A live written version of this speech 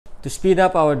To speed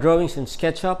up our drawings in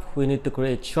Sketchup, we need to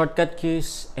create shortcut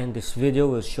keys, and this video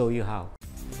will show you how.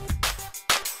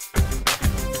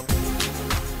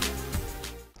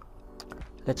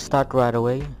 Let's start right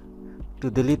away. To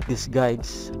delete these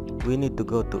guides, we need to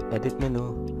go to Edit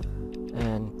menu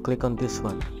and click on this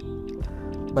one.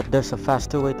 But there's a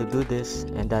faster way to do this,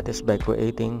 and that is by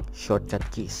creating shortcut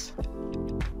keys.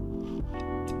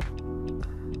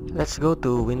 Let's go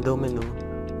to Window menu,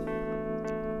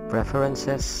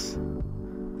 Preferences,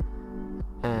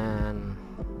 and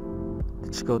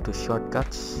let's go to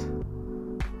Shortcuts.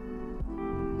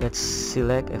 Let's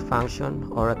select a function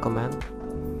or a command.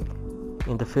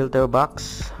 In the filter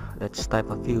box, let's type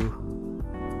a few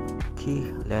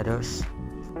key letters,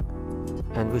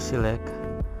 and we select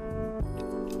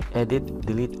Edit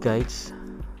Delete Guides.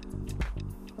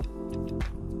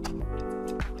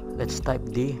 Let's type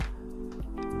D,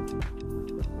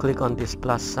 click on this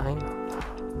plus sign,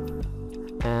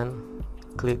 and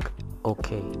click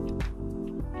OK.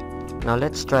 Now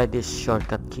let's try this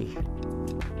shortcut key.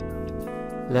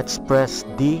 Let's press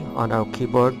D on our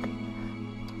keyboard,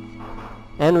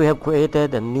 and we have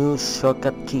created a new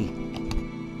shortcut key.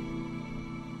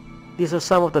 These are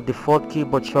some of the default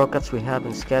keyboard shortcuts we have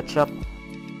in Sketchup,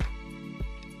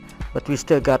 but we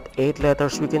still got 8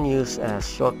 letters we can use as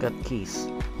shortcut keys.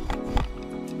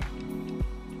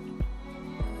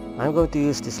 I'm going to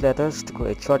use these letters to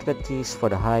create shortcut keys for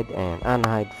the hide and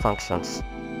unhide functions.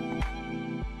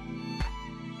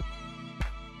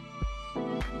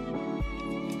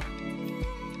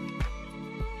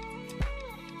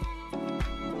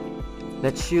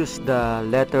 Let's use the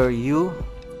letter U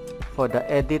for the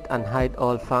Edit and Hide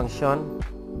All function.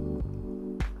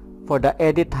 For the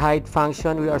Edit Hide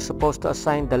function, we are supposed to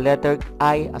assign the letter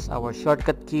I as our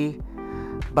shortcut key,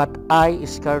 but I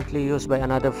is currently used by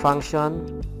another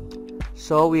function,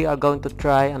 so we are going to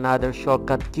try another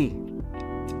shortcut key.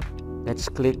 Let's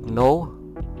click No.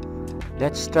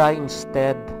 Let's try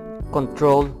instead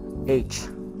Control H.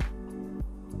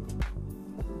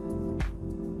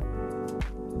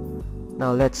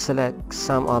 Now let's select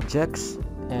some objects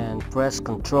and press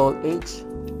Control H.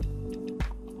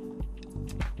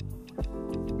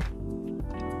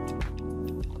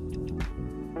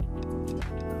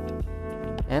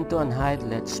 And to unhide,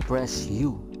 let's press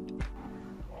U.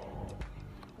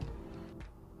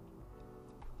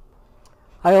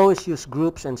 I always use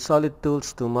groups and solid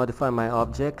tools to modify my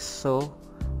objects, so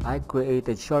I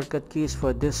created shortcut keys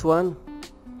for this one.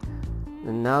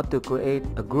 And now to create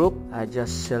a group, I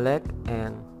just select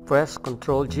and press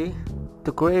Ctrl G.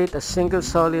 To create a single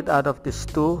solid out of these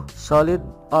two solid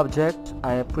objects,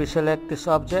 I pre-select these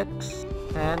objects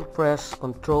and press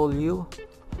Ctrl U.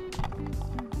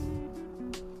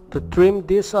 To trim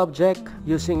this object,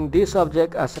 using this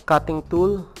object as a cutting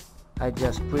tool, I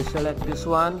just pre-select this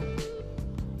one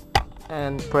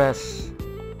and press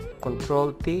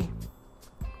Ctrl T.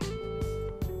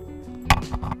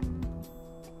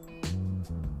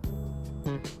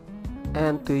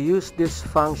 And to use this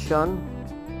function,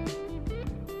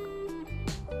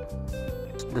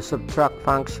 the subtract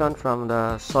function from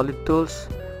the solid tools,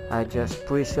 I just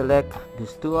pre-select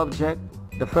these two objects,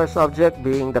 the first object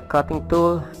being the cutting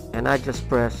tool, and I just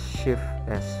press Shift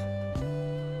S.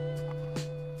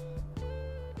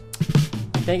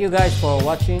 Thank you guys for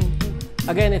watching.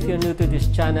 Again, if you're new to this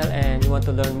channel and you want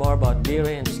to learn more about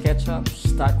VRAY and Sketchup,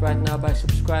 start right now by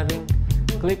subscribing.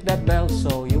 Click that bell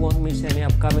so you won't miss any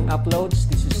upcoming uploads.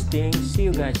 This is Sting. See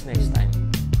you guys next time.